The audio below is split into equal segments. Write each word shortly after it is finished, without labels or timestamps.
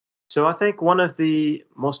So I think one of the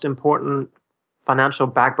most important financial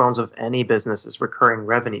backbones of any business is recurring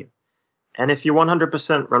revenue. And if you're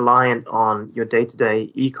 100% reliant on your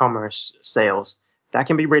day-to-day e-commerce sales, that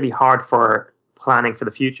can be really hard for planning for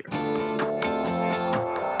the future.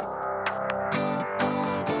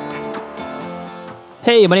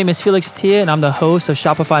 Hey, my name is Felix Tia, and I'm the host of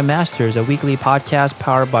Shopify Masters, a weekly podcast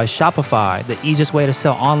powered by Shopify, the easiest way to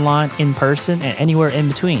sell online, in person, and anywhere in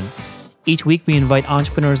between. Each week, we invite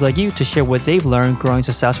entrepreneurs like you to share what they've learned growing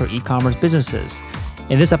successful e-commerce businesses.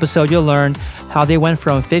 In this episode, you'll learn how they went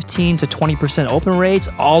from 15 to 20% open rates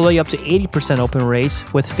all the way up to 80% open rates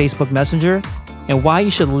with Facebook Messenger, and why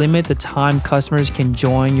you should limit the time customers can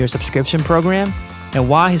join your subscription program, and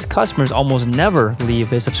why his customers almost never leave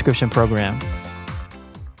his subscription program.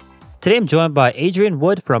 Today, I'm joined by Adrian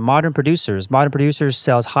Wood from Modern Producers. Modern Producers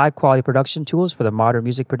sells high-quality production tools for the modern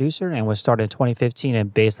music producer and was started in 2015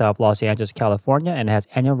 and based out of Los Angeles, California, and has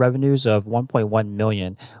annual revenues of $1.1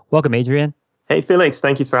 million. Welcome, Adrian. Hey, Felix,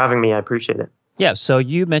 thank you for having me. I appreciate it. Yeah, so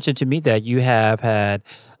you mentioned to me that you have had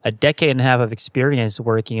a decade and a half of experience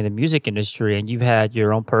working in the music industry, and you've had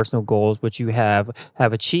your own personal goals, which you have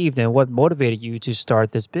achieved. And what motivated you to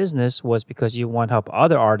start this business was because you want to help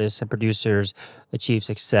other artists and producers achieve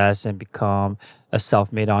success and become a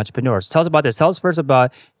self-made entrepreneur. So tell us about this. Tell us first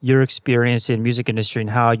about your experience in music industry and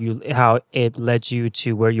how it led you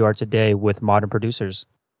to where you are today with Modern Producers.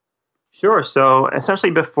 Sure. So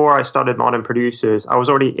essentially, before I started Modern Producers, I was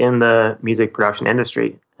already in the music production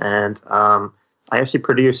industry. And I actually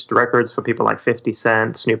produced records for people like 50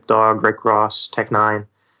 Cent, Snoop Dogg, Rick Ross, Tech Nine,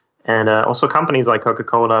 and also companies like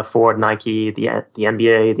Coca-Cola, Ford, Nike, the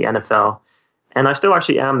NBA, the NFL. And I still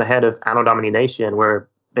actually am the head of Anno Domini Nation. We're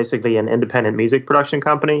basically an independent music production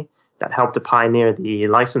company that helped to pioneer the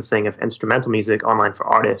licensing of instrumental music online for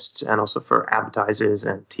artists and also for advertisers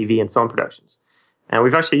and TV and film productions. And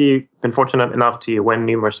we've actually been fortunate enough to win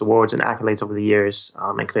numerous awards and accolades over the years,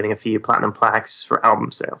 including a few platinum plaques for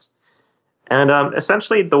album sales. And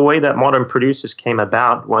essentially, the way that Modern Producers came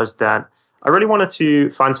about was that I really wanted to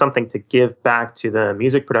find something to give back to the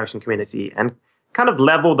music production community and kind of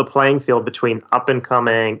level the playing field between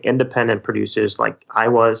up-and-coming independent producers like I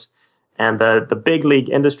was and the big league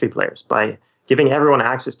industry players by giving everyone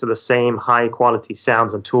access to the same high-quality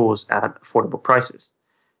sounds and tools at affordable prices.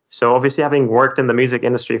 So obviously, having worked in the music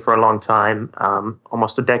industry for a long time,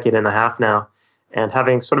 almost a decade and a half now, and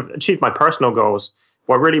having sort of achieved my personal goals,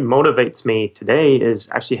 what really motivates me today is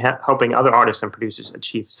actually helping other artists and producers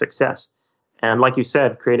achieve success. And like you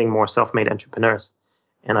said, creating more self-made entrepreneurs.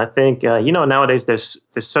 And I think, nowadays there's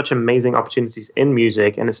such amazing opportunities in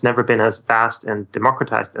music, and it's never been as vast and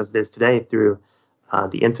democratized as it is today through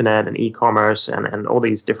the internet and e-commerce and all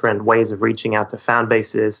these different ways of reaching out to fan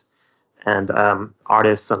bases and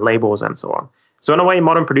artists and labels and so on. So in a way,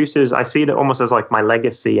 Modern Producers, I see it almost as like my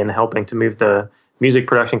legacy in helping to move the music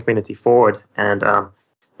production community forward. And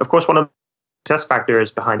of course, one of the success factors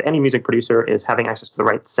behind any music producer is having access to the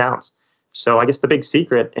right sounds. So I guess the big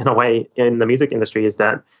secret in a way in the music industry is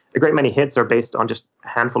that a great many hits are based on just a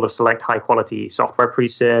handful of select high quality software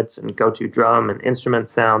presets and go-to drum and instrument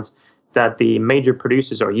sounds that the major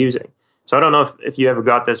producers are using. So I don't know if you ever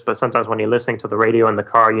got this, but sometimes when you're listening to the radio in the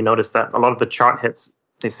car, you notice that a lot of the chart hits,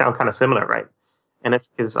 they sound kind of similar, right? And it's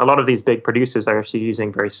because a lot of these big producers are actually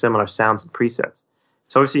using very similar sounds and presets.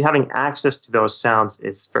 So obviously having access to those sounds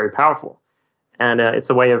is very powerful. And it's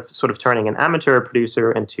a way of sort of turning an amateur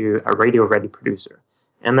producer into a radio-ready producer.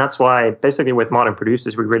 And that's why basically with Modern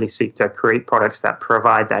Producers, we really seek to create products that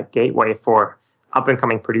provide that gateway for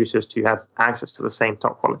up-and-coming producers to have access to the same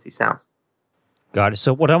top-quality sounds. Got it.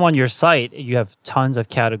 So when I'm on your site, you have tons of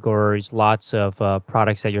categories, lots of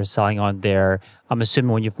products that you're selling on there. I'm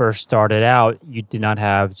assuming when you first started out, you did not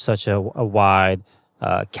have such a wide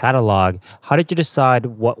catalog. How did you decide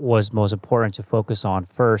what was most important to focus on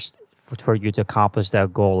first for you to accomplish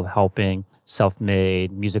that goal of helping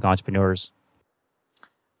self-made music entrepreneurs?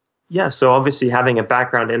 Yeah, so obviously having a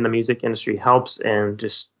background in the music industry helps in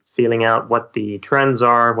just feeling out what the trends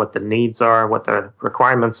are, what the needs are, what the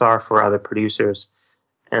requirements are for other producers.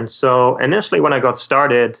 And so initially when I got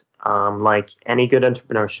started, like any good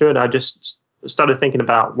entrepreneur should, I just started thinking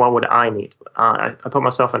about what would I need. I put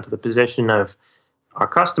myself into the position of our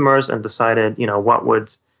customers and decided, what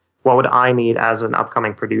would I need as an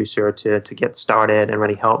upcoming producer to get started and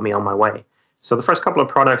really help me on my way. So the first couple of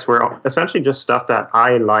products were essentially just stuff that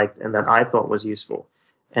I liked and that I thought was useful.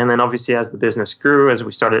 And then obviously as the business grew, as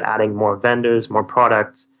we started adding more vendors, more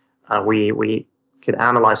products, we could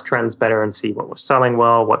analyze trends better and see what was selling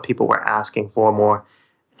well, what people were asking for more.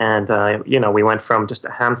 And, we went from just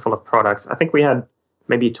a handful of products. I think we had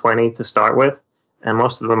maybe 20 to start with. and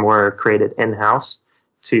most of them were created in-house.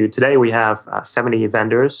 To today, we have 70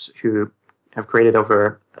 vendors who have created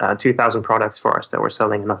over 2,000 products for us that we're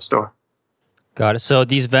selling in our store. Got it. So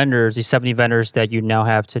these vendors, these 70 vendors that you now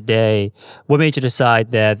have today, what made you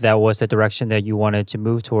decide that that was the direction that you wanted to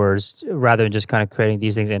move towards rather than just kind of creating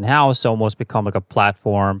these things in-house, almost become like a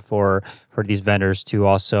platform for these vendors to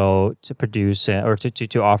also to produce or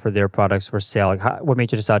to offer their products for sale? Like what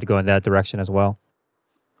made you decide to go in that direction as well?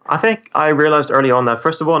 I think I realized early on that,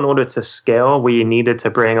 first of all, in order to scale, we needed to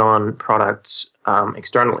bring on products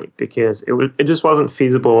externally because it just wasn't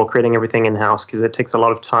feasible creating everything in-house because it takes a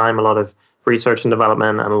lot of time, a lot of research and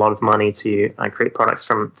development, and a lot of money to create products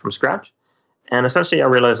from scratch. And essentially, I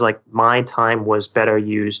realized like my time was better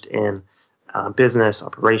used in business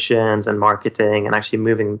operations and marketing and actually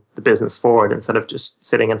moving the business forward instead of just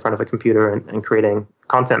sitting in front of a computer and creating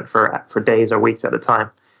content for days or weeks at a time.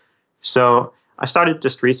 So I started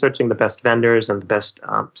just researching the best vendors and the best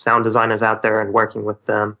sound designers out there and working with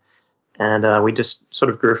them. And we just sort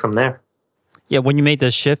of grew from there. Yeah, when you made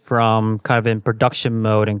the shift from kind of in production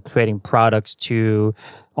mode and creating products to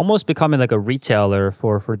almost becoming like a retailer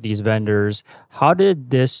for these vendors, how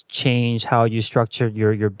did this change how you structured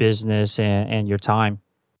your business and your time?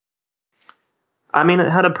 I mean, it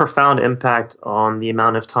had a profound impact on the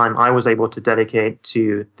amount of time I was able to dedicate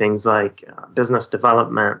to things like business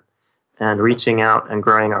development and reaching out and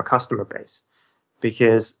growing our customer base.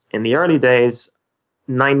 Because in the early days,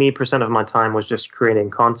 90% of my time was just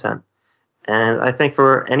creating content. And I think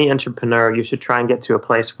for any entrepreneur, you should try and get to a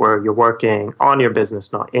place where you're working on your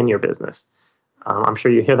business, not in your business. I'm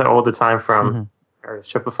sure you hear that all the time from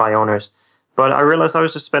Shopify owners. But I realized I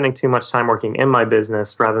was just spending too much time working in my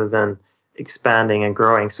business rather than expanding and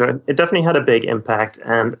growing. So it definitely had a big impact.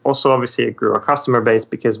 And also, obviously, it grew our customer base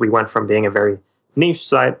because we went from being a very niche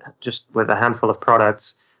site just with a handful of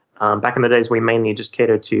products. Back in the days, we mainly just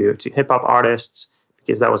catered to hip-hop artists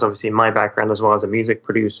because that was obviously my background as well as a music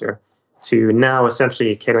producer, to now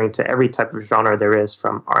essentially catering to every type of genre there is,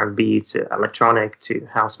 from R&B to electronic to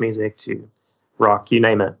house music to rock, you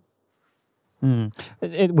name it.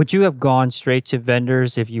 Would you have gone straight to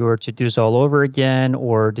vendors if you were to do this all over again,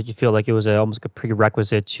 or did you feel like it was almost a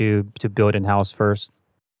prerequisite to build in-house first?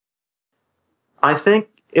 I think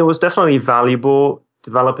it was definitely valuable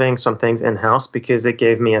developing some things in-house because it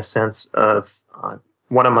gave me a sense of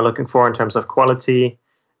what am I looking for in terms of quality.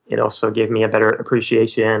 It also gave me a better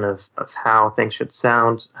appreciation of how things should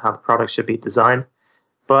sound, how the product should be designed.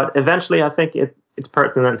 But eventually, I think it's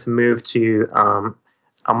pertinent to move to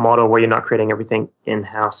a model where you're not creating everything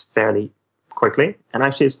in-house fairly quickly. And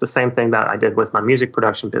actually, it's the same thing that I did with my music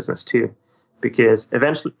production business too, because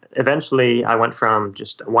eventually I went from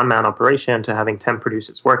just a one-man operation to having 10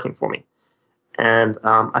 producers working for me. And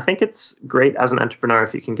I think it's great as an entrepreneur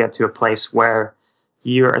if you can get to a place where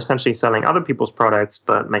you're essentially selling other people's products,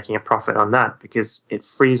 but making a profit on that because it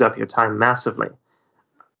frees up your time massively.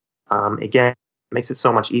 Again, it makes it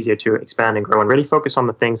so much easier to expand and grow and really focus on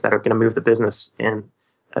the things that are going to move the business in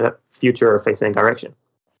a future-facing direction.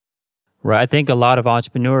 Right. I think a lot of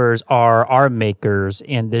entrepreneurs are makers,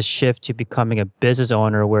 and this shift to becoming a business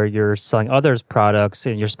owner where you're selling others' products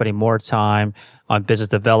and you're spending more time on business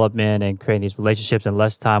development and creating these relationships and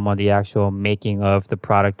less time on the actual making of the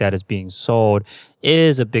product that is being sold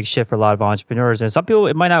is a big shift for a lot of entrepreneurs. And some people,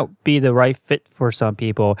 it might not be the right fit for some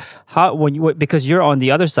people. Because you're on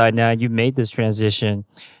the other side now and you made this transition,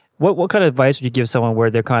 what kind of advice would you give someone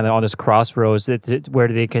where they're kind of on this crossroads where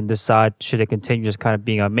they can decide, should they continue just kind of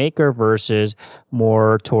being a maker versus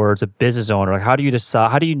more towards a business owner? Like, how do you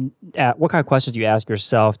decide, what kind of questions do you ask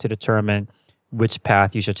yourself to determine which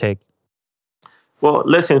path you should take? Well,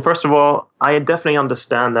 listen, first of all, I definitely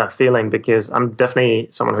understand that feeling because I'm definitely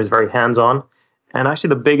someone who's very hands-on. And actually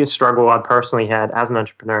the biggest struggle I personally had as an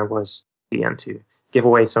entrepreneur was to give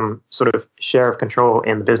away some sort of share of control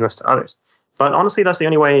in the business to others. But honestly, that's the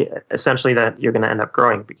only way, essentially, that you're going to end up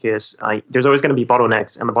growing because there's always going to be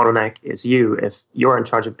bottlenecks, and the bottleneck is you if you're in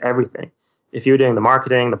charge of everything. If you're doing the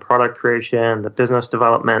marketing, the product creation, the business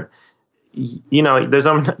development, there's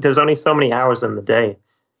only so many hours in the day.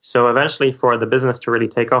 So eventually, for the business to really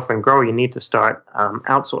take off and grow, you need to start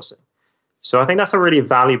outsourcing. So I think that's a really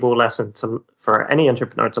valuable lesson for any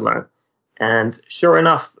entrepreneur to learn. And sure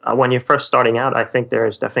enough, when you're first starting out, I think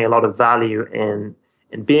there's definitely a lot of value in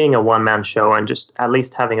being a one-man show and just at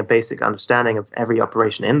least having a basic understanding of every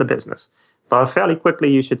operation in the business. But fairly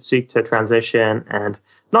quickly, you should seek to transition and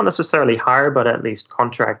not necessarily hire, but at least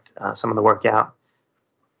contract some of the work out.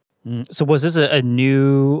 So was this a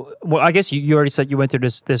new? Well, I guess you already said you went through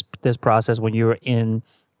this process when you were in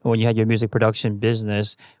when you had your music production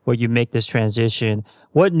business, where you make this transition,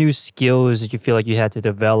 what new skills did you feel like you had to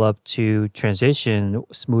develop to transition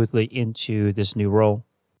smoothly into this new role?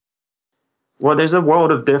 Well, there's a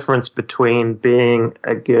world of difference between being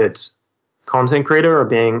a good content creator or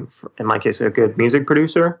being, in my case, a good music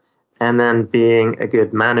producer, and then being a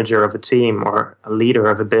good manager of a team or a leader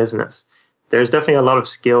of a business. There's definitely a lot of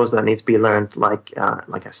skills that need to be learned, like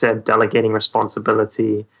I said, delegating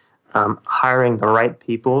responsibility, hiring the right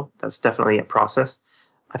people. That's definitely a process.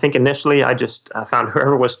 I think initially I just found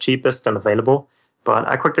whoever was cheapest and available, but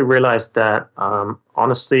I quickly realized that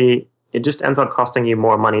honestly, it just ends up costing you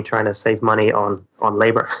more money trying to save money on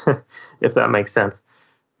labor, if that makes sense.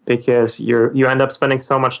 Because you end up spending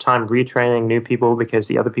so much time retraining new people because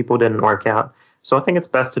the other people didn't work out. So I think it's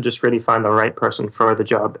best to just really find the right person for the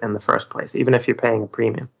job in the first place, even if you're paying a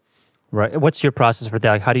premium. Right. What's your process for that?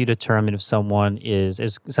 Like, how do you determine if someone is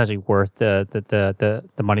essentially worth the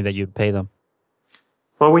money that you'd pay them?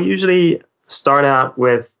 Well, we usually start out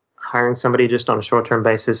with hiring somebody just on a short-term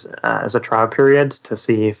basis as a trial period to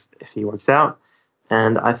see if he works out.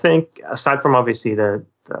 And I think aside from obviously the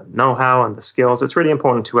know-how and the skills, it's really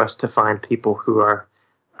important to us to find people who are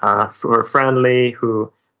friendly,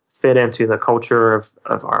 who fit into the culture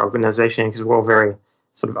of our organization, because we're all very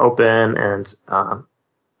sort of open and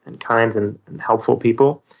kind and helpful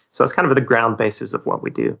people. So that's kind of the ground basis of what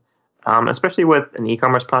we do. Especially with an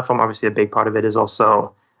e-commerce platform, obviously a big part of it is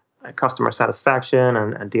also customer satisfaction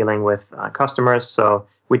and dealing with customers. So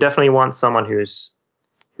we definitely want someone who's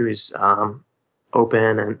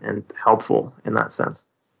open and helpful in that sense.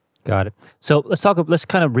 Got it. So let's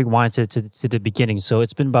kind of rewind to the beginning. So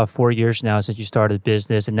it's been about 4 years now since you started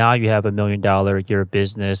business, and now you have $1 million a year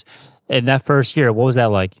business. In that first year, what was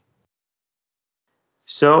that like?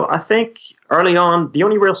 So I think early on, the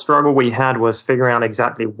only real struggle we had was figuring out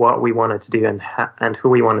exactly what we wanted to do and who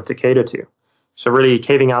we wanted to cater to. So really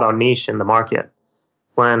caving out our niche in the market.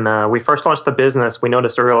 When we first launched the business, we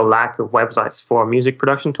noticed a real lack of websites for music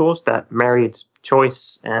production tools that married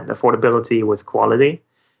choice and affordability with quality.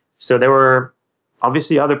 So there were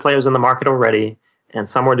obviously other players in the market already, and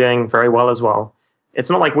some were doing very well as well.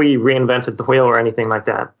 It's not like we reinvented the wheel or anything like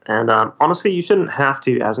that. And honestly, you shouldn't have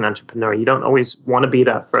to as an entrepreneur. You don't always want to be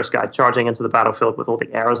that first guy charging into the battlefield with all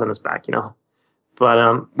the arrows in his back,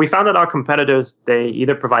 But we found that our competitors, they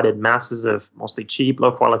either provided masses of mostly cheap,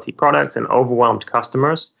 low-quality products and overwhelmed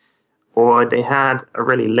customers, or they had a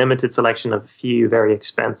really limited selection of a few very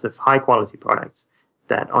expensive, high-quality products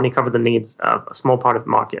that only covered the needs of a small part of the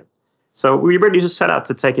market. So we really just set out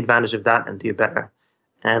to take advantage of that and do better.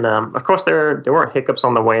 And of course, there were hiccups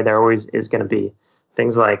on the way. There always is going to be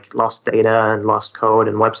things like lost data and lost code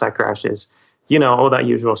and website crashes, all that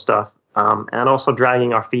usual stuff. And also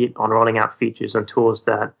dragging our feet on rolling out features and tools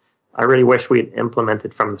that I really wish we'd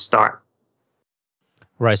implemented from the start.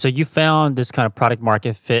 Right. So you found this kind of product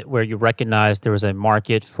market fit where you recognized there was a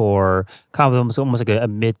market for kind of almost like a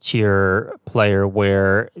mid-tier player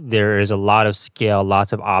where there is a lot of scale,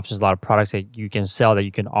 lots of options, a lot of products that you can sell, that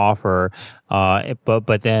you can offer.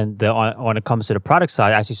 But then when it comes to the product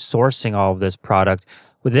side, actually sourcing all of this product,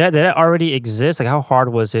 did that already exist? Like, how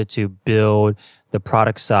hard was it to build the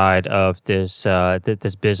product side of this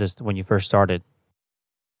business when you first started?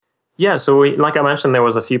 Yeah, so like I mentioned, there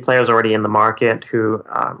was a few players already in the market who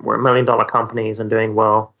were $1 million companies and doing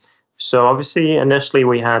well. So obviously, initially,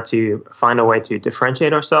 we had to find a way to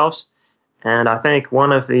differentiate ourselves. And I think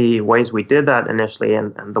one of the ways we did that initially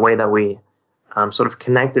and the way that we sort of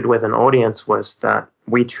connected with an audience was that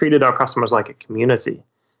we treated our customers like a community.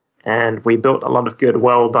 And we built a lot of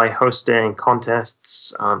goodwill by hosting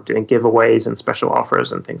contests, doing giveaways and special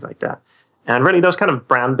offers and things like that. And really, those kind of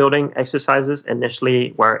brand building exercises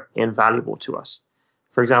initially were invaluable to us.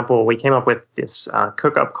 For example, we came up with this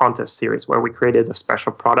cook-up contest series where we created a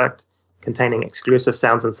special product containing exclusive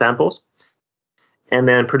sounds and samples. And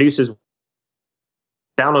then producers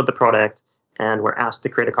download the product and were asked to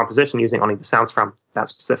create a composition using only the sounds from that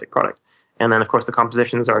specific product. And then, of course, the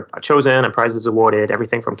compositions are chosen and prizes awarded,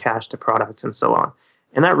 everything from cash to products and so on.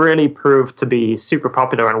 And that really proved to be super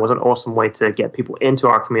popular and was an awesome way to get people into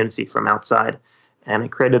our community from outside. And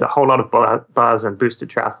it created a whole lot of buzz and boosted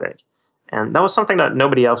traffic. And that was something that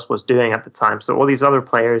nobody else was doing at the time. So all these other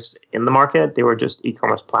players in the market, they were just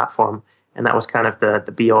e-commerce platform. And that was kind of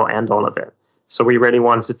the be-all, end-all of it. So we really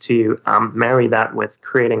wanted to marry that with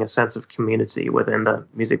creating a sense of community within the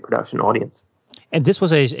music production audience. And this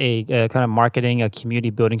was a kind of marketing, a community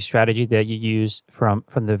building strategy that you used from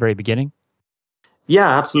the very beginning?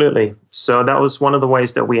 Yeah, absolutely. So that was one of the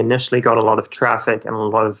ways that we initially got a lot of traffic and a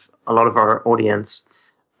lot of our audience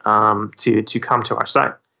to come to our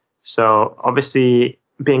site. So obviously,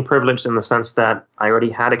 being privileged in the sense that I already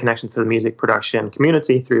had a connection to the music production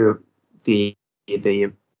community through the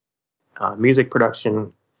music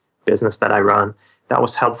production business that I run. That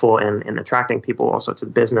was helpful in attracting people also to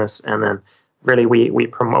the business. And then really we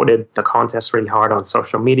promoted the contest really hard on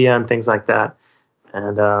social media and things like that.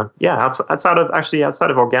 And outside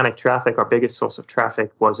of organic traffic, our biggest source of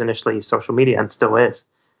traffic was initially social media and still is.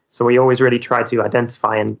 So we always really try to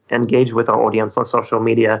identify and engage with our audience on social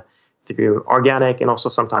media through organic and also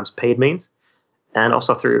sometimes paid means, and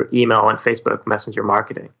also through email and Facebook Messenger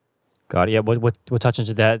marketing. Got it. Yeah, we'll touch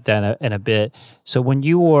into that then in a bit. So when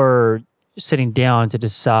you were sitting down to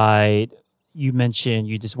decide, you mentioned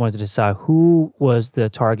you just wanted to decide who was the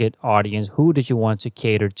target audience, who did you want to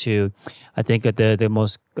cater to. I think that the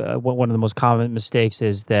most one of the most common mistakes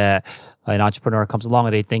is that an entrepreneur comes along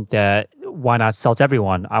and they think that why not sell to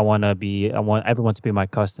everyone? I want everyone to be my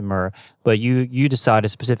customer. But you decided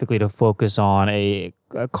specifically to focus on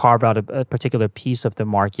carve out a particular piece of the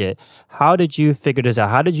market. How did you figure this out?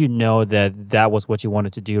 How did you know that was what you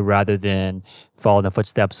wanted to do rather than follow in the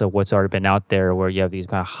footsteps of what's already been out there, where you have these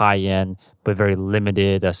kind of high end but very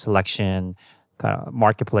limited selection kind of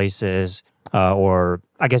marketplaces? Or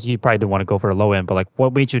I guess you probably didn't want to go for a low end, but like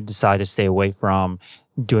what made you decide to stay away from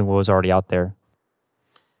doing what was already out there?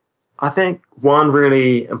 I think one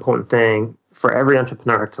really important thing for every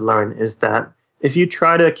entrepreneur to learn is that if you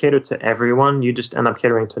try to cater to everyone, you just end up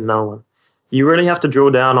catering to no one. You really have to drill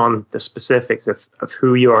down on the specifics of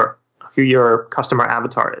who your customer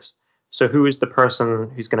avatar is. So who is the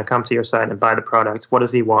person who's going to come to your site and buy the products? What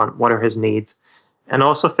does he want? What are his needs? And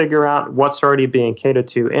also figure out what's already being catered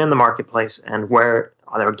to in the marketplace and where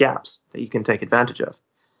are there gaps that you can take advantage of.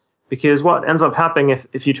 Because what ends up happening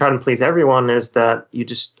if you try to please everyone is that you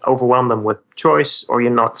just overwhelm them with choice, or you're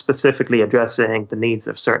not specifically addressing the needs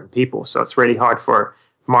of certain people. So it's really hard for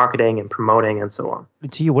marketing and promoting and so on.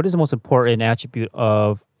 To you, what is the most important attribute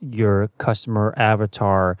of your customer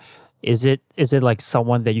avatar? Is it like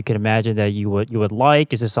someone that you can imagine that you would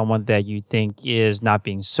like? Is it someone that you think is not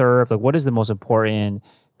being served? Like, what is the most important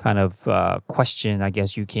kind of question, I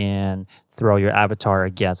guess, you can throw your avatar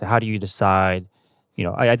against? How do you decide?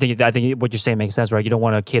 I think what you're saying makes sense, right? You don't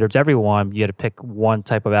want to cater to everyone. You got to pick one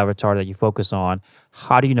type of avatar that you focus on.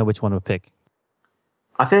 How do you know which one to pick?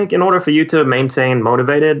 I think in order for you to maintain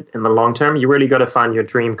motivated in the long term, you really got to find your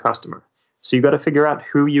dream customer. So you got to figure out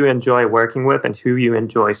who you enjoy working with and who you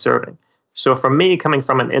enjoy serving. So for me, coming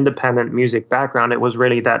from an independent music background, it was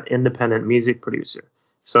really that independent music producer.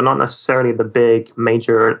 So not necessarily the big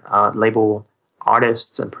major label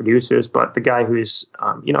artists and producers, but the guy who's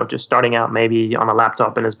just starting out maybe on a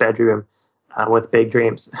laptop in his bedroom with big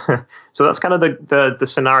dreams. So that's kind of the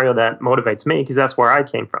scenario that motivates me, because that's where I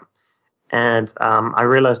came from. And I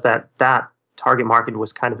realized that target market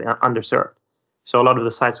was kind of underserved. So a lot of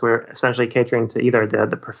the sites were essentially catering to either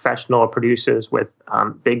the professional producers with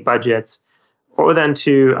big budgets, or then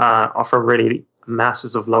to offer really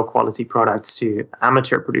masses of low quality products to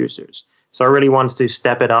amateur producers. So I really wanted to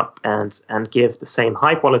step it up and give the same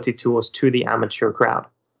high quality tools to the amateur crowd.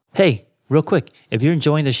 Hey, real quick, if you're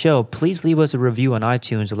enjoying the show, please leave us a review on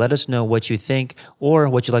iTunes and let us know what you think or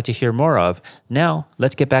what you'd like to hear more of. Now,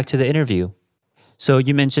 let's get back to the interview. So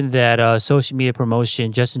you mentioned that social media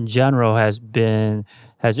promotion just in general has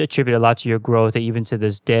attributed a lot to your growth even to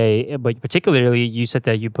this day. But particularly, you said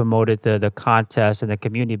that you promoted the contest and the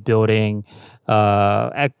community building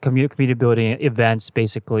events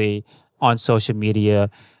basically on social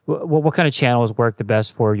media. What kind of channels work the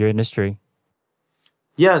best for your industry?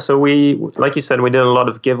 Yeah, so we, like you said, we did a lot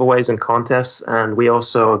of giveaways and contests, and we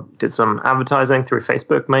also did some advertising through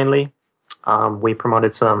Facebook mainly. We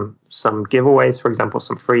promoted some giveaways, for example,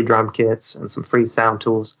 some free drum kits and some free sound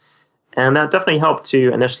tools. And that definitely helped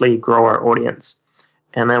to initially grow our audience.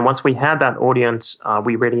 And then once we had that audience,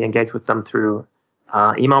 we really engaged with them through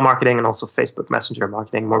email marketing and also Facebook Messenger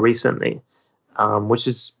marketing more recently, which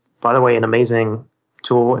is, by the way, an amazing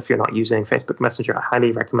tool. If you're not using Facebook Messenger, I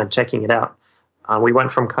highly recommend checking it out. We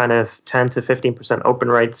went from kind of 10 to 15% open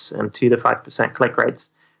rates and 2 to 5% click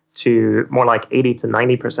rates to more like 80 to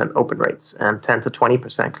 90% open rates and 10 to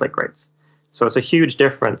 20% click rates. So it's a huge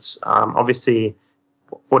difference. Obviously,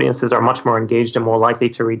 audiences are much more engaged and more likely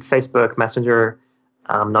to read Facebook Messenger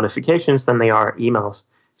notifications than they are emails.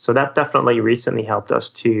 So that definitely recently helped us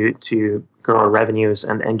to grow our revenues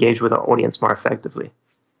and engage with our audience more effectively.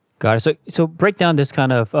 Got it. So break down this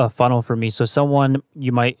kind of funnel for me. So someone,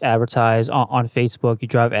 you might advertise on Facebook, you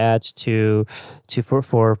drive ads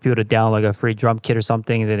for people to download like a free drum kit or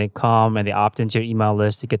something, and then they come and they opt into your email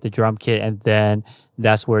list to get the drum kit, and then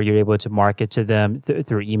that's where you're able to market to them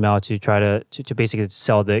through email to try to basically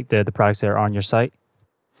sell the products that are on your site.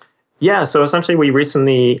 Yeah, so essentially we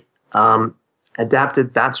recently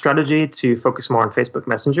adapted that strategy to focus more on Facebook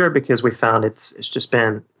Messenger because we found it's just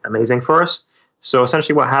been amazing for us. So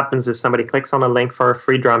essentially what happens is somebody clicks on a link for a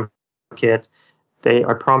free drum kit. They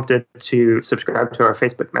are prompted to subscribe to our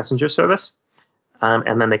Facebook Messenger service.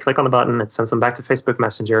 And then they click on the button, it sends them back to Facebook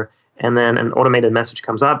Messenger, and then an automated message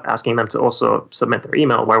comes up asking them to also submit their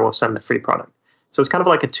email where we'll send the free product. So it's kind of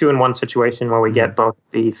like a 2-in-1 situation where we get both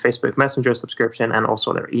the Facebook Messenger subscription and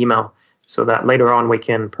also their email, so that later on we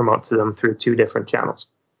can promote to them through 2 different channels.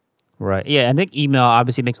 Right. Yeah, I think email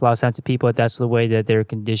obviously makes a lot of sense to people. If that's the way that they're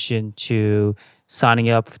conditioned to signing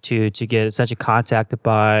up to get essentially contacted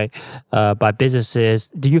by businesses.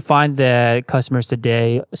 Do you find that customers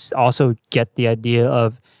today also get the idea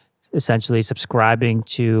of essentially subscribing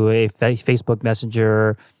to a Facebook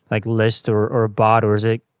Messenger like list or bot, or is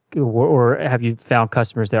it, or have you found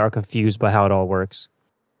customers that are confused by how it all works?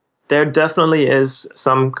 There definitely is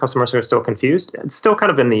some customers who are still confused. It's still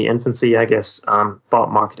kind of in the infancy, I guess,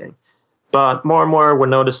 bot marketing. But more and more, we're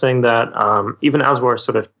noticing that even as we're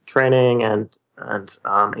sort of training and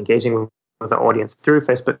engaging with the audience through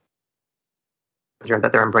Facebook,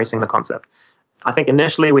 that they're embracing the concept. I think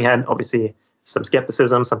initially we had obviously some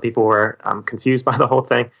skepticism. Some people were confused by the whole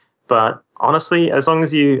thing. But honestly, as long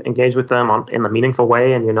as you engage with them in a meaningful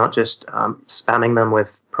way and you're not just spamming them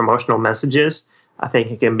with promotional messages, I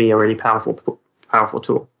think it can be a really powerful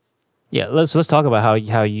tool. Yeah, let's talk about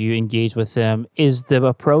how you engage with them. Is the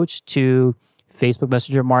approach to Facebook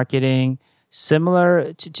Messenger marketing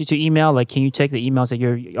similar to email? Like, can you take the emails that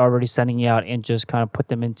you're already sending out and just kind of put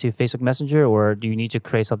them into Facebook Messenger, or do you need to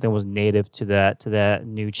create something that was native to that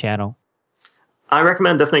new channel? I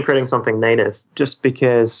recommend definitely creating something native, just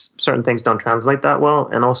because certain things don't translate that well,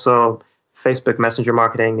 and also Facebook Messenger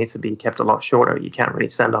marketing needs to be kept a lot shorter. You can't really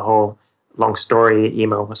send a whole long story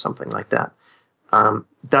email or something like that.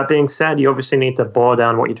 That being said, you obviously need to boil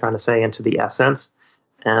down what you're trying to say into the essence.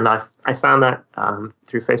 And I found that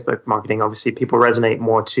through Facebook marketing, obviously people resonate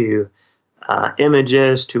more to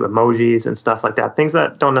images, to emojis and stuff like that, things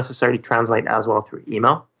that don't necessarily translate as well through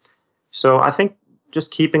email. So I think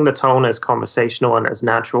just keeping the tone as conversational and as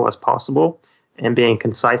natural as possible and being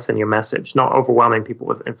concise in your message, not overwhelming people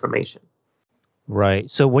with information. Right.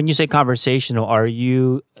 So when you say conversational, are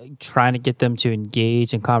you trying to get them to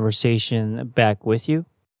engage in conversation back with you?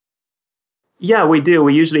 Yeah, we do.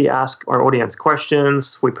 We usually ask our audience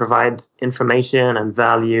questions. We provide information and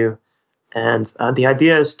value. And the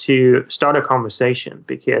idea is to start a conversation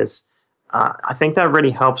because I think that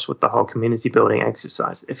really helps with the whole community building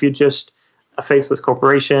exercise. If you're just a faceless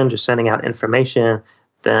corporation, just sending out information,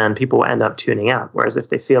 then people will end up tuning out. Whereas if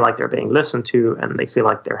they feel like they're being listened to and they feel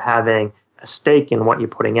like they're having a stake in what you're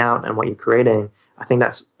putting out and what you're creating, I think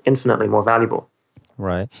that's infinitely more valuable.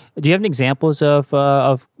 Right. Do you have any examples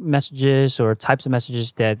of messages or types of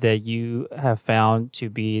messages that you have found to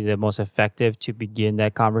be the most effective to begin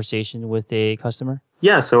that conversation with a customer?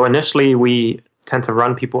 Yeah. So initially, we tend to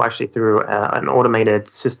run people actually through an automated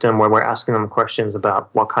system where we're asking them questions about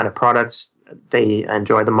what kind of products they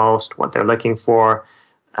enjoy the most, what they're looking for.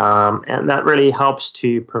 And that really helps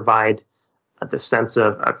to provide the sense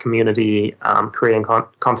of a community creating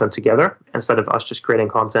content together instead of us just creating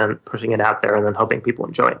content, pushing it out there, and then hoping people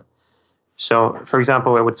enjoy it. So, for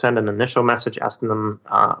example, I would send an initial message asking them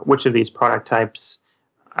which of these product types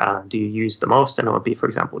do you use the most, and it would be, for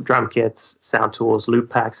example, drum kits, sound tools, loop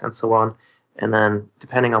packs, and so on. And then,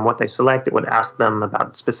 depending on what they select, it would ask them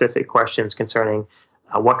about specific questions concerning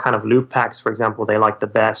what kind of loop packs, for example, they like the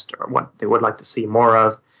best, or what they would like to see more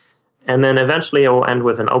of. And then eventually it will end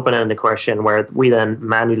with an open-ended question where we then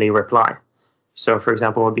manually reply. So, for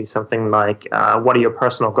example, it would be something like, what are your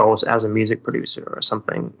personal goals as a music producer, or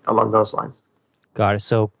something along those lines. Got it.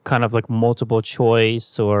 So kind of like multiple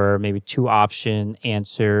choice or maybe 2-option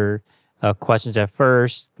answer questions at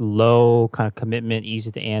first, low kind of commitment,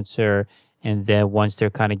 easy to answer. And then once they're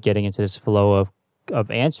kind of getting into this flow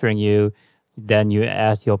of answering you, then you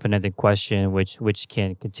ask the open-ended question, which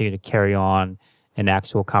can continue to carry on an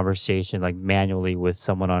actual conversation like manually with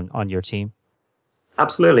someone on your team?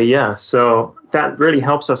 Absolutely, yeah. So that really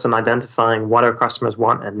helps us in identifying what our customers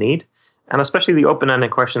want and need. And especially the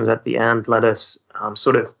open-ended questions at the end let us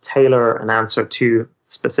sort of tailor an answer to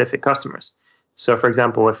specific customers. So for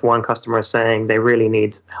example, if one customer is saying they really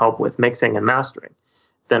need help with mixing and mastering,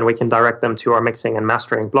 then we can direct them to our mixing and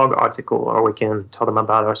mastering blog article, or we can tell them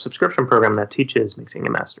about our subscription program that teaches mixing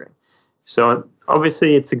and mastering. So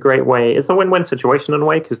obviously it's a great way. It's a win-win situation in a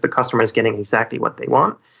way because the customer is getting exactly what they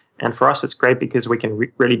want. And for us, it's great because we can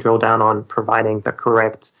really drill down on providing the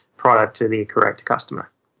correct product to the correct customer.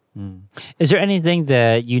 Is there anything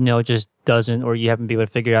that just doesn't, or you haven't been able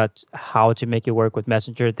to figure out how to make it work with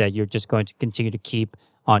Messenger that you're just going to continue to keep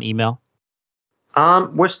on email?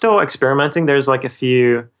 We're still experimenting. There's like a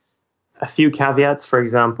few caveats, for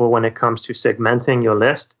example, when it comes to segmenting your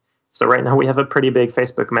list. So right now we have a pretty big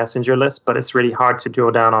Facebook Messenger list, but it's really hard to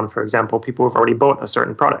drill down on, for example, people who've already bought a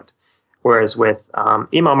certain product. Whereas with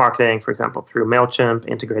email marketing, for example, through MailChimp,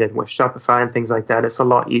 integrated with Shopify and things like that, it's a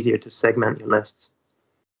lot easier to segment your lists.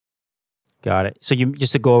 Got it. So you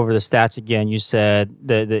just to go over the stats again, you said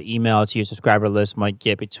the email to your subscriber list might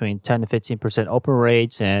get between 10 to 15% open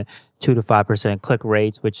rates and 2 to 5% click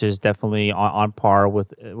rates, which is definitely on par with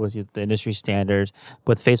the industry standards.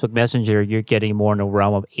 With Facebook Messenger, you're getting more in the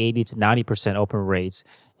realm of 80 to 90% open rates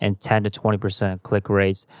and 10 to 20% click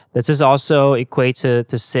rates. Does this also equate to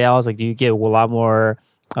sales? Like, do you get a lot more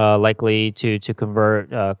likely to convert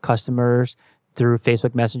customers through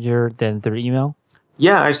Facebook Messenger than through email?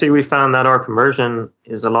 Yeah, actually, we found that our conversion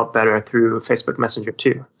is a lot better through Facebook Messenger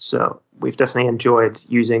too. So we've definitely enjoyed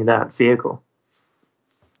using that vehicle.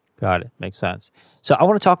 Got it. Makes sense. So I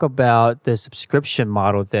want to talk about the subscription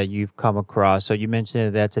model that you've come across. So you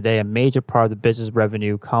mentioned that today a major part of the business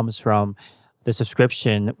revenue comes from the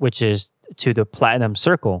subscription, which is to the Platinum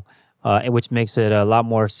Circle, which makes it a lot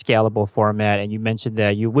more scalable format. And you mentioned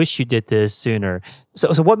that you wish you did this sooner.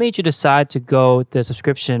 So what made you decide to go the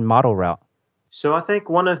subscription model route? So I think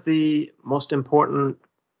one of the most important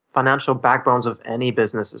financial backbones of any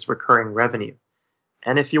business is recurring revenue.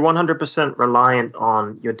 And if you're 100% reliant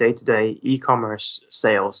on your day-to-day e-commerce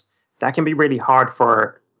sales, that can be really hard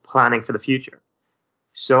for planning for the future.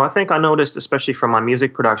 So I think I noticed, especially from my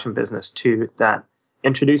music production business too, that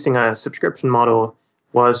introducing a subscription model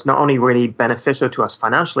was not only really beneficial to us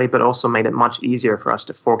financially, but also made it much easier for us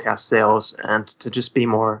to forecast sales and to just be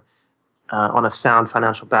more on a sound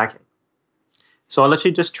financial backing. So I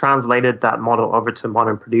literally just translated that model over to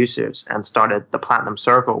modern producers and started the Platinum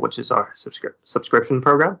Circle, which is our subscription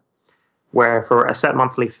program, where for a set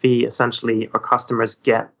monthly fee, essentially our customers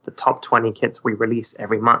get the top 20 kits we release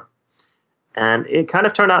every month. And it kind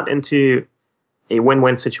of turned out into a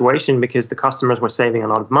win-win situation because the customers were saving a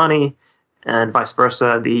lot of money and vice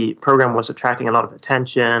versa. The program was attracting a lot of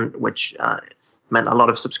attention, which meant a lot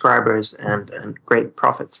of subscribers and great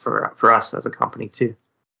profits for us as a company too.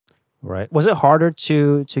 Right. Was it harder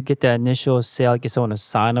to get that initial sale, get someone to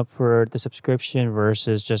sign up for the subscription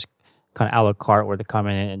versus just kind of a la carte where they come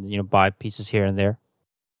in and buy pieces here and there?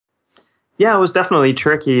 Yeah, it was definitely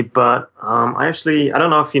tricky, but I don't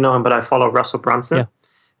know if you know him, but I follow Russell Brunson. Yeah.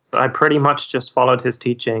 So I pretty much just followed his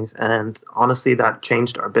teachings, and honestly, that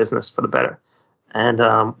changed our business for the better.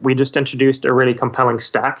 And we just introduced a really compelling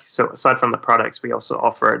stack. So aside from the products, we also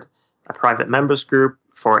offered a private members group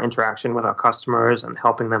for interaction with our customers and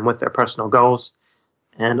helping them with their personal goals,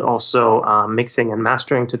 and also mixing and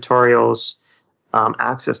mastering tutorials,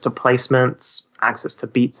 access to placements, access to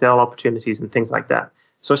beat sale opportunities, and things like that.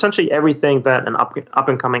 So essentially everything that an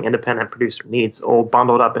up-and-coming independent producer needs, all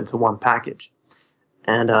bundled up into one package.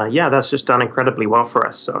 And that's just done incredibly well for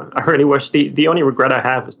us. So I really wish, the only regret I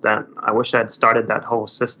have is that I wish I had started that whole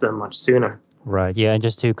system much sooner. Right. Yeah. And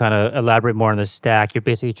just to kind of elaborate more on the stack, you're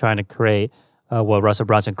basically trying to create what Russell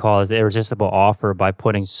Brunson calls the irresistible offer by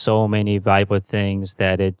putting so many valuable things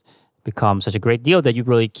that it becomes such a great deal that you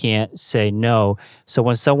really can't say no. So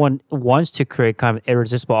when someone wants to create kind of an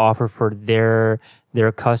irresistible offer for their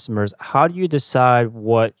customers, how do you decide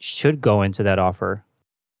what should go into that offer?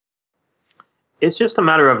 It's just a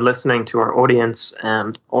matter of listening to our audience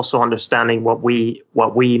and also understanding what we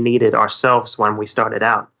needed ourselves when we started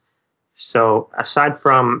out. So aside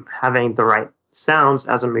from having the right sounds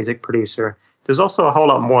as a music producer, there's also a whole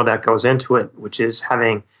lot more that goes into it, which is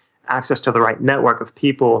having access to the right network of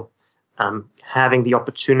people, having the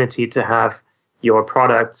opportunity to have your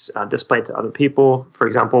products displayed to other people. For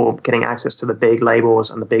example, getting access to the big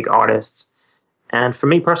labels and the big artists. And for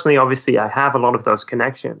me personally, obviously, I have a lot of those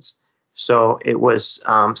connections. So it was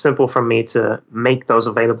simple for me to make those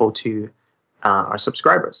available to our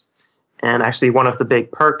subscribers. And actually, one of the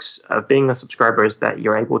big perks of being a subscriber is that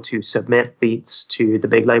you're able to submit beats to the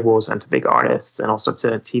big labels and to big artists and also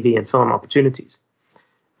to TV and film opportunities.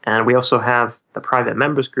 And we also have the private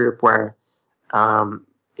members group where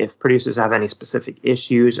if producers have any specific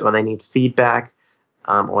issues or they need feedback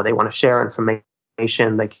or they want to share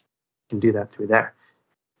information, they can do that through there.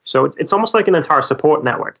 So it's almost like an entire support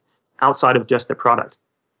network outside of just the product.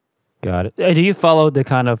 Got it. Do you follow the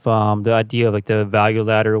kind of the idea of like the value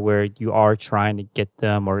ladder where you are trying to get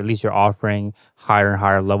them, or at least you're offering higher and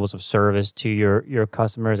higher levels of service to your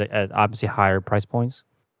customers at obviously higher price points?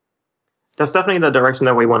 that's definitely the direction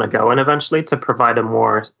that we want to go in eventually, to provide a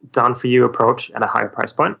more done for you approach at a higher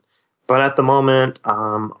price point. But at the moment,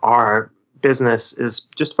 our business is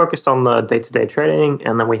just focused on the day-to-day trading.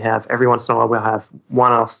 And then we have, every once in a while, we'll have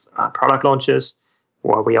one-off product launches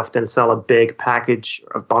where we often sell a big package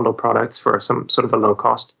of bundle products for some sort of a low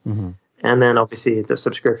cost. Mm-hmm. And then obviously the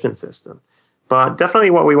subscription system. But definitely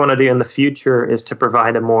what we want to do in the future is to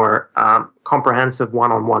provide a more comprehensive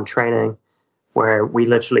one-on-one training where we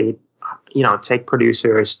literally, take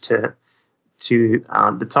producers to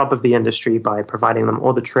the top of the industry by providing them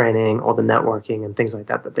all the training, all the networking and things like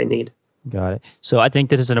that they need. Got it. So I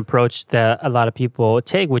think this is an approach that a lot of people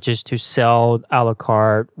take, which is to sell a la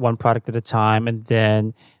carte, one product at a time, and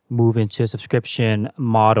then move into a subscription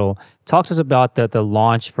model. Talk to us about the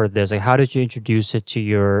launch for this. Like, how did you introduce it to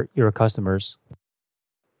your customers?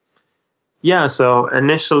 Yeah, so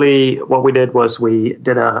initially what we did was we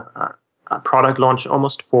did a product launch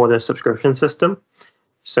almost for the subscription system.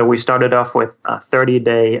 So we started off with a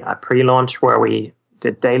 30-day pre-launch where we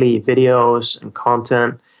did daily videos and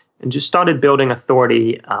content and just started building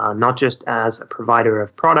authority, not just as a provider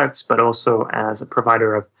of products, but also as a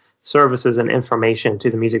provider of services and information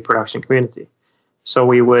to the music production community. So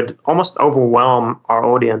we would almost overwhelm our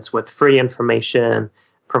audience with free information,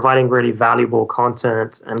 providing really valuable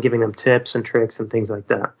content and giving them tips and tricks and things like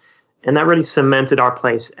that. And that really cemented our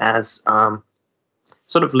place as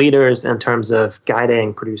sort of leaders in terms of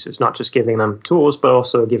guiding producers, not just giving them tools, but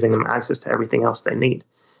also giving them access to everything else they need.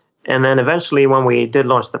 And then eventually, when we did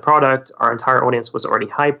launch the product, our entire audience was already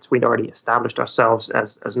hyped. We'd already established ourselves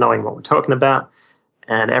as knowing what we're talking about.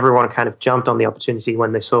 And everyone kind of jumped on the opportunity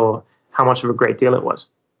when they saw how much of a great deal it was.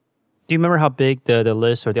 Do you remember how big the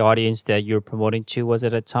list or the audience that you were promoting to was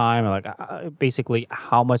at a time? Or like basically,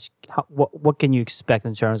 what can you expect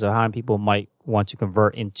in terms of how many people might want to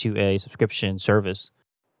convert into a subscription service?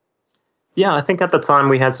 Yeah, I think at the time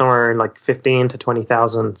we had somewhere like 15 to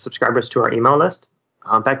 20,000 subscribers to our email list.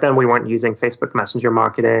 Back then, we weren't using Facebook Messenger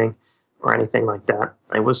marketing or anything like that.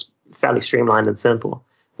 It was fairly streamlined and simple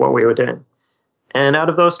what we were doing. And out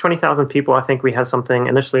of those 20,000 people, I think we had something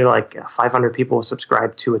initially like 500 people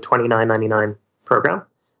subscribed to a $29.99 program,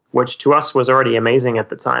 which to us was already amazing at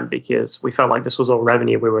the time because we felt like this was all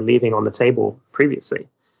revenue we were leaving on the table previously.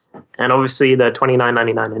 And obviously, the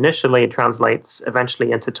 $29.99 initially translates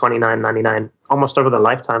eventually into $29.99 almost over the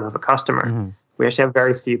lifetime of a customer. Mm-hmm. We actually have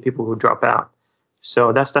very few people who drop out.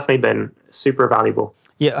 So that's definitely been super valuable.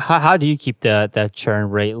 Yeah, how do you keep that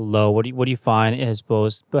churn rate low? What do you find has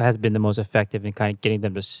been the most effective in kind of getting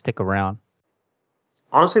them to stick around?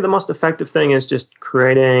 Honestly, the most effective thing is just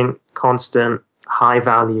creating constant high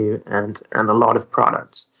value and a lot of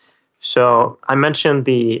products. So I mentioned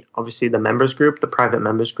obviously the members group, the private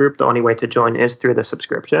members group. The only way to join is through the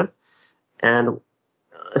subscription. And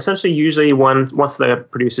essentially, usually once the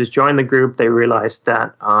producers join the group, they realize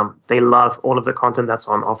that they love all of the content that's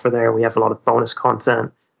on offer there. We have a lot of bonus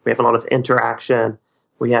content. We have a lot of interaction.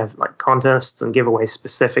 We have like contests and giveaways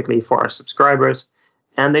specifically for our subscribers.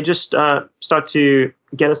 And they just start to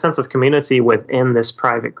get a sense of community within this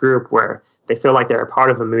private group where they feel like they're a part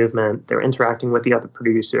of a movement. They're interacting with the other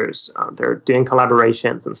producers. They're doing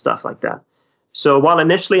collaborations and stuff like that. So while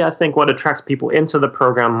initially I think what attracts people into the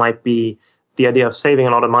program might be the idea of saving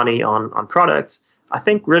a lot of money on products, I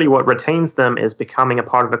think really what retains them is becoming a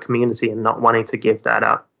part of a community and not wanting to give that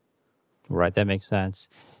up. Right, that makes sense.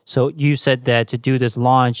 So you said that to do this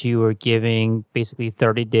launch, you were giving basically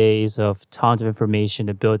 30 days of tons of information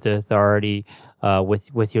to build the authority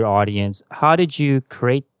with your audience. How did you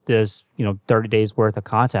create this, 30 days worth of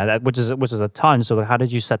content, which is a ton? So how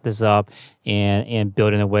did you set this up and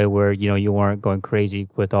build in a way where, you weren't going crazy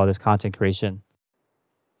with all this content creation?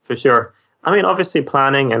 For sure. I mean, obviously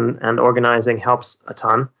planning and organizing helps a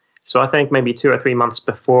ton. So I think maybe 2 or 3 months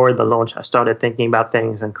before the launch, I started thinking about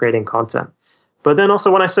things and creating content. But then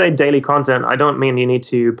also when I say daily content, I don't mean you need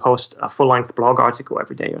to post a full-length blog article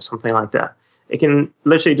every day or something like that. It can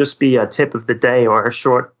literally just be a tip of the day or a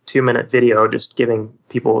short 2-minute video just giving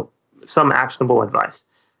people some actionable advice.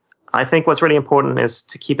 I think what's really important is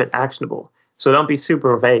to keep it actionable. So don't be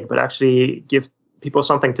super vague, but actually give people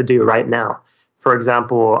something to do right now. For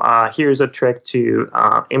example, here's a trick to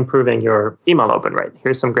improving your email open rate.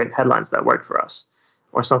 Here's some great headlines that work for us,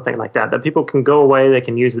 or something like that. That people can go away, they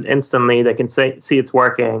can use it instantly, they can see it's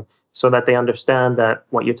working, so that they understand that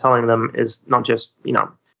what you're telling them is not just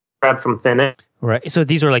grabbed from thin air. Right. So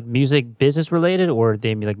these are like music business related, or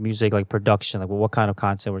they mean like music like production? Like, what kind of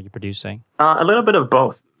content were you producing? A little bit of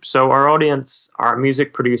both. So our audience are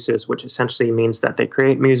music producers, which essentially means that they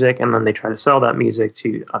create music and then they try to sell that music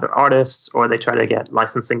to other artists, or they try to get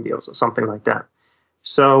licensing deals or something like that.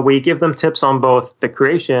 So we give them tips on both the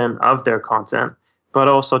creation of their content, but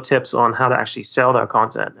also tips on how to actually sell their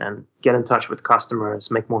content and get in touch with customers,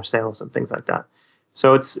 make more sales and things like that.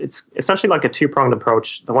 So it's essentially like a two-pronged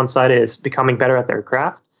approach. The one side is becoming better at their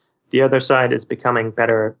craft. The other side is becoming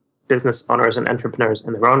better business owners and entrepreneurs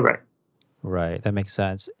in their own right. Right, that makes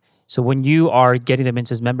sense. So when you are getting them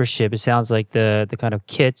into this membership, it sounds like the kind of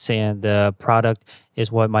kits and the product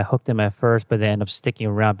is what might hook them at first, but they end up sticking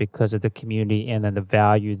around because of the community and then the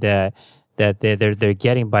value that they're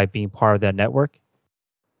getting by being part of that network.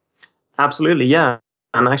 Absolutely, yeah.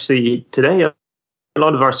 And actually, today, a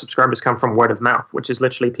lot of our subscribers come from word of mouth, which is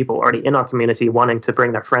literally people already in our community wanting to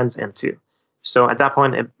bring their friends into. So at that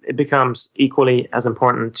point, it becomes equally as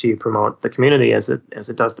important to promote the community as it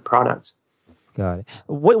does the product. Got it.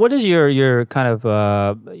 What is your kind of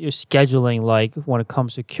your scheduling like when it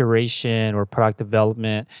comes to curation or product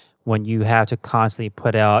development when you have to constantly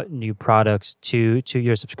put out new products to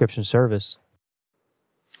your subscription service?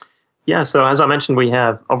 Yeah, so as I mentioned, we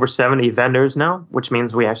have over 70 vendors now, which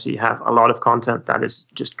means we actually have a lot of content that is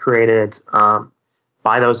just created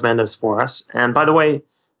by those vendors for us. And by the way,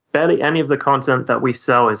 barely any of the content that we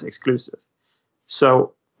sell is exclusive.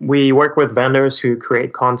 So we work with vendors who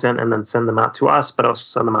create content and then send them out to us, but also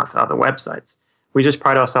send them out to other websites. We just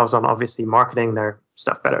pride ourselves on obviously marketing their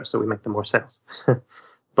stuff better, so we make them more sales.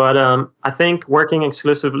 But I think working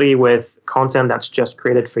exclusively with content that's just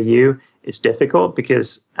created for you is difficult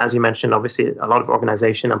because, as you mentioned, obviously a lot of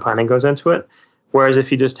organization and planning goes into it. Whereas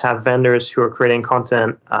if you just have vendors who are creating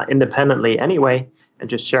content independently anyway and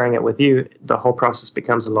just sharing it with you, the whole process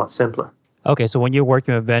becomes a lot simpler. Okay, so when you're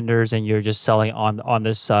working with vendors and you're just selling on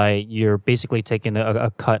this site, you're basically taking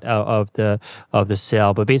a cut out of the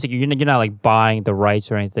sale, but basically you're not like buying the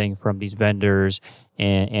rights or anything from these vendors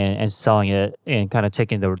and selling it and kind of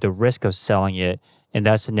taking the risk of selling it in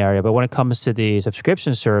that scenario. But when it comes to the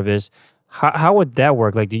subscription service, how would that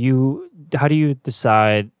work? Like, how do you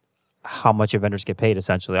decide how much your vendors get paid?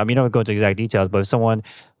 Essentially, I mean, I don't go into exact details, but if someone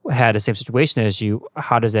had the same situation as you,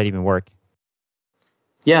 how does that even work?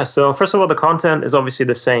 Yeah, so first of all, the content is obviously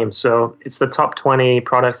the same. So it's the top 20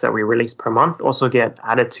 products that we release per month also get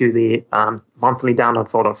added to the monthly download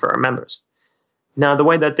folder for our members. Now, the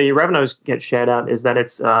way that the revenues get shared out is that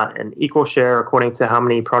it's an equal share according to how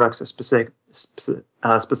many products a specific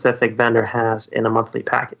vendor has in a monthly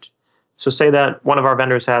package. So say that one of our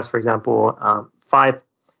vendors has, for example, 5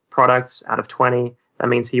 products out of 20. That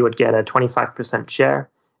means he would get a 25%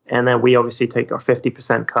 share. And then we obviously take our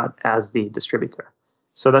 50% cut as the distributor.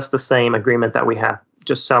 So that's the same agreement that we have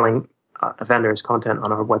just selling a vendor's content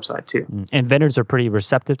on our website too. And vendors are pretty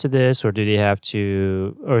receptive to this, or do they have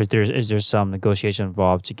to, or is there some negotiation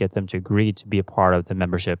involved to get them to agree to be a part of the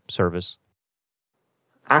membership service?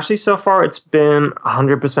 Actually, so far it's been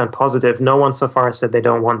 100% positive. No one so far has said they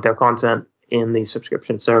don't want their content in the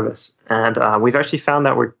subscription service. And we've actually found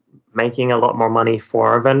that we're making a lot more money for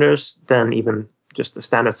our vendors than even just the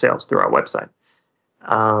standard sales through our website.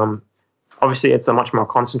 Obviously, it's a much more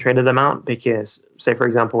concentrated amount because, say, for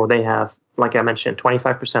example, they have, like I mentioned,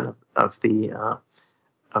 25% of the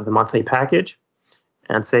monthly package.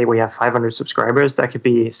 And say we have 500 subscribers, that could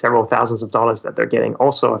be several thousands of dollars that they're getting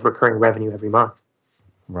also of recurring revenue every month.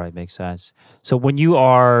 Right, makes sense. So when you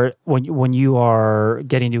are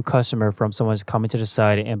getting a new customer from someone who's coming to the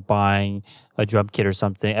site and buying a drum kit or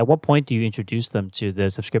something, at what point do you introduce them to the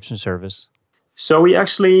subscription service? So we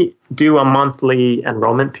actually do a monthly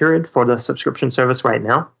enrollment period for the subscription service right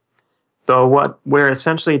now. Though what we're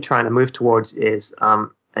essentially trying to move towards is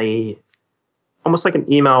almost like an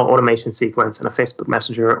email automation sequence and a Facebook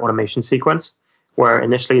Messenger automation sequence, where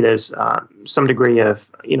initially there's some degree of,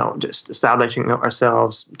 just establishing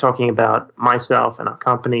ourselves, talking about myself and our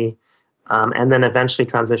company, and then eventually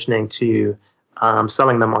transitioning to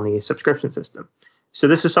selling them on the subscription system. So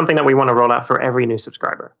this is something that we want to roll out for every new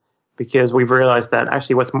subscriber, because we've realized that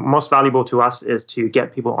actually what's most valuable to us is to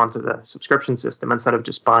get people onto the subscription system instead of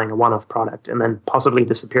just buying a one-off product and then possibly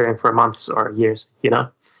disappearing for months or years,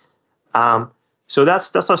 So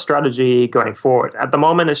that's our strategy going forward. At the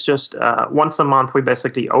moment, it's just once a month, we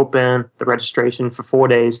basically open the registration for 4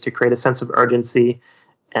 days to create a sense of urgency.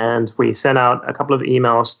 And we send out a couple of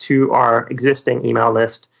emails to our existing email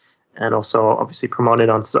list and also obviously promote it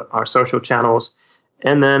on our social channels.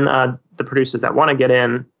 And then the producers that want to get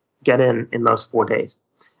in those 4 days.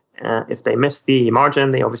 If they miss the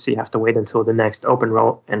margin, they obviously have to wait until the next open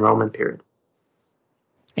enrollment period.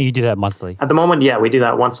 And you do that monthly? At the moment, yeah, we do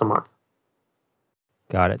that once a month.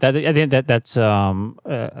 Got it. I think that's. I'm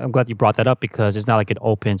glad you brought that up because it's not like an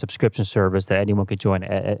open subscription service that anyone could join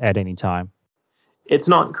at any time. It's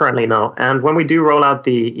not currently, no. And when we do roll out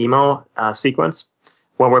the email sequence,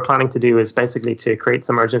 what we're planning to do is basically to create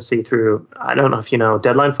some urgency through, I don't know if you know,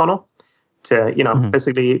 Deadline Funnel, to,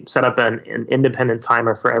 basically set up an independent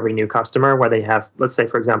timer for every new customer where they have, let's say,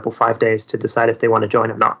 for example, 5 days to decide if they want to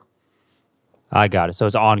join or not. I got it. So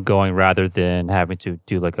it's ongoing rather than having to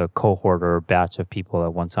do like a cohort or a batch of people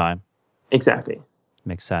at one time. Exactly.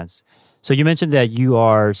 Makes sense. So you mentioned that you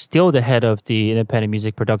are still the head of the independent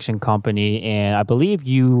music production company, and I believe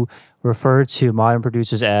you refer to Modern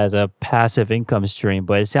Producers as a passive income stream,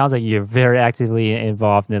 but it sounds like you're very actively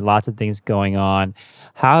involved in lots of things going on.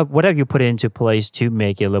 What have you put into place to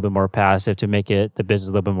make it a little bit more passive, to make the business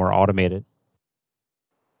a little bit more automated?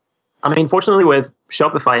 I mean, fortunately with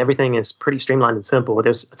Shopify, everything is pretty streamlined and simple.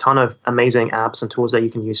 There's a ton of amazing apps and tools that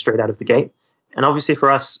you can use straight out of the gate. And obviously for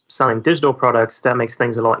us selling digital products, that makes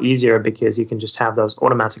things a lot easier because you can just have those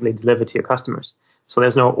automatically delivered to your customers. So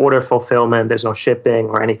there's no order fulfillment, there's no shipping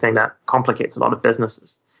or anything that complicates a lot of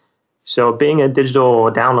businesses. So being a digital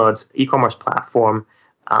downloads e-commerce platform,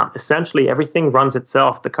 essentially everything runs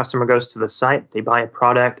itself. The customer goes to the site, they buy a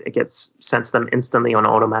product, it gets sent to them instantly and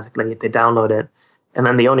automatically, they download it. And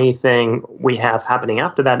then the only thing we have happening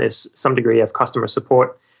after that is some degree of customer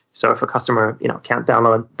support. So if a customer, can't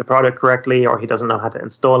download the product correctly or he doesn't know how to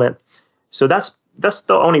install it. So that's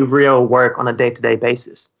the only real work on a day-to-day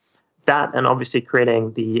basis. That and obviously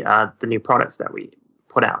creating the new products that we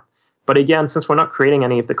put out. But again, since we're not creating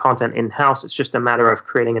any of the content in-house, it's just a matter of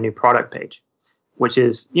creating a new product page, which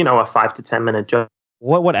is, a 5 to 10 minute job.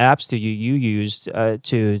 What apps do you use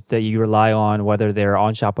that you rely on, whether they're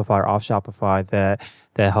on Shopify or off Shopify, that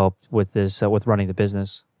help with this with running the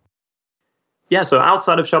business? Yeah, so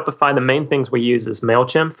outside of Shopify, the main things we use is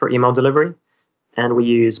MailChimp for email delivery, and we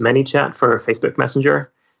use ManyChat for Facebook Messenger,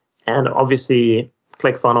 and obviously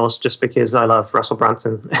ClickFunnels, just because I love Russell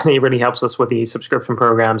Brunson. He really helps us with the subscription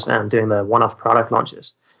programs and doing the one-off product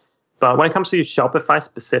launches. But when it comes to Shopify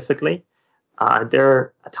specifically, there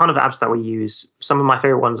are a ton of apps that we use. Some of my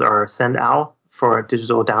favorite ones are SendOwl for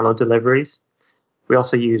digital download deliveries. We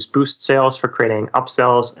also use Boost Sales for creating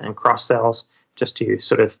upsells and cross-sells, just to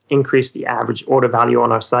sort of increase the average order value on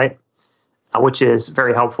our site, which is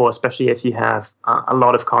very helpful, especially if you have a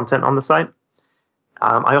lot of content on the site.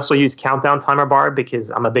 I also use Countdown Timer Bar because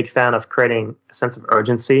I'm a big fan of creating a sense of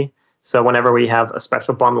urgency. So whenever we have a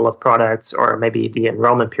special bundle of products or maybe the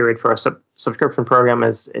enrollment period for a subscription program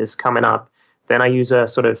is coming up, then I use a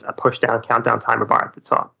sort of a push down countdown timer bar at the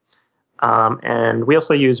top. And we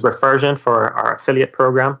also use Refersion for our affiliate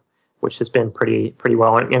program, which has been pretty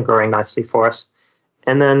well and growing nicely for us.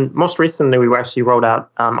 And then most recently, we actually rolled out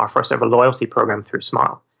our first ever loyalty program through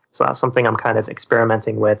Smile. So that's something I'm kind of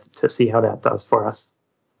experimenting with to see how that does for us.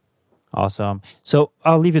 Awesome. So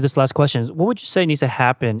I'll leave you this last question. What would you say needs to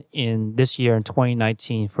happen in this year, in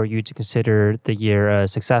 2019, for you to consider the year a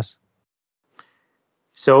success?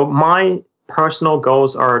 So my personal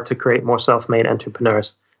goals are to create more self-made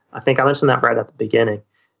entrepreneurs. I think I mentioned that right at the beginning.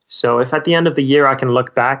 So if at the end of the year I can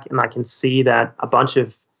look back and I can see that a bunch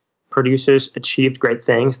of producers achieved great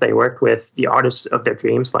things, they worked with the artists of their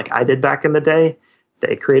dreams like I did back in the day,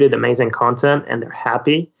 they created amazing content and they're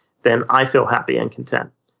happy, then I feel happy and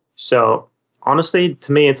content. So honestly,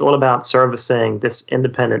 to me, it's all about servicing this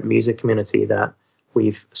independent music community that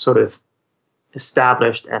we've sort of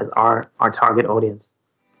established as our target audience.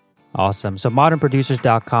 Awesome. So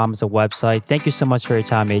modernproducers.com is a website. Thank you so much for your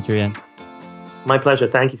time, Adrian. My pleasure.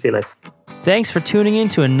 Thank you, Felix. Thanks for tuning in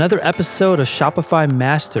to another episode of Shopify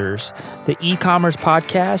Masters, the e-commerce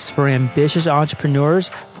podcast for ambitious entrepreneurs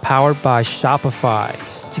powered by Shopify.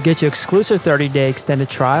 To get your exclusive 30-day extended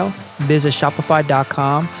trial, visit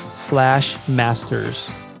shopify.com/masters.